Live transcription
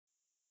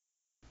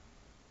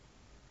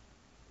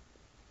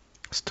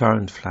Star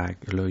and flag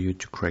allow you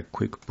to create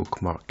quick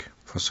bookmark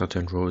for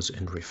certain rows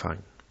in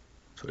Refine.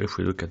 So if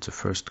we look at the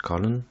first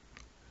column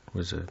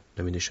with the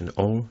nomination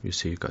all, you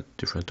see you got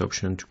different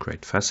options to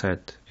create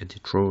facet,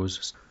 edit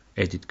rows,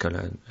 edit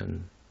column,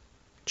 and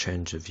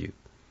change the view.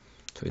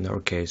 So in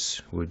our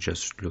case, we'll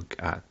just look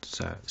at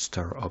the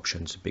star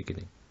options at the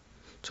beginning.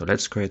 So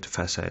let's create a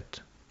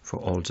facet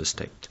for all the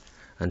states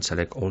and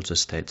select all the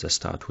states that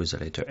start with the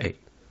letter A.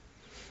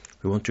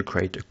 We want to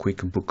create a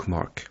quick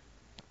bookmark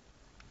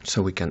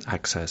so we can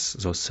access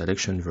those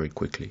selections very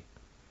quickly.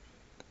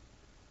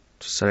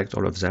 To select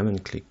all of them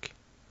and click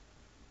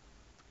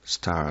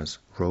stars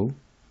row,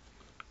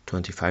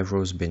 25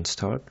 rows been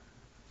starred,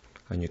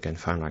 and you can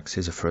find, like,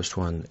 see, the first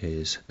one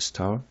is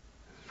star.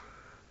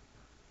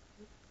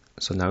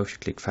 So now if you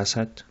click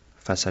facet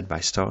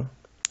by star,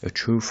 a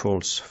true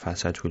false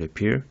facet will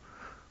appear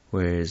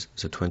with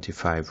the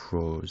 25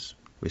 rows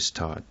with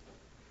starred.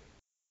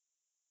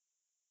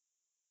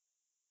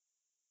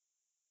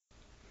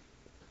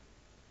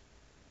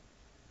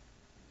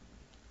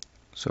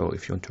 So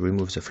if you want to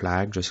remove the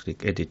flag, just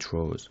click edit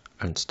rows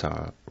and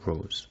star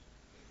rows.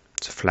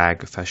 The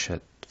flag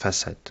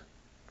facet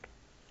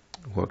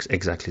works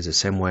exactly the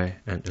same way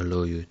and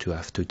allow you to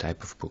have two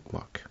types of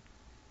bookmark.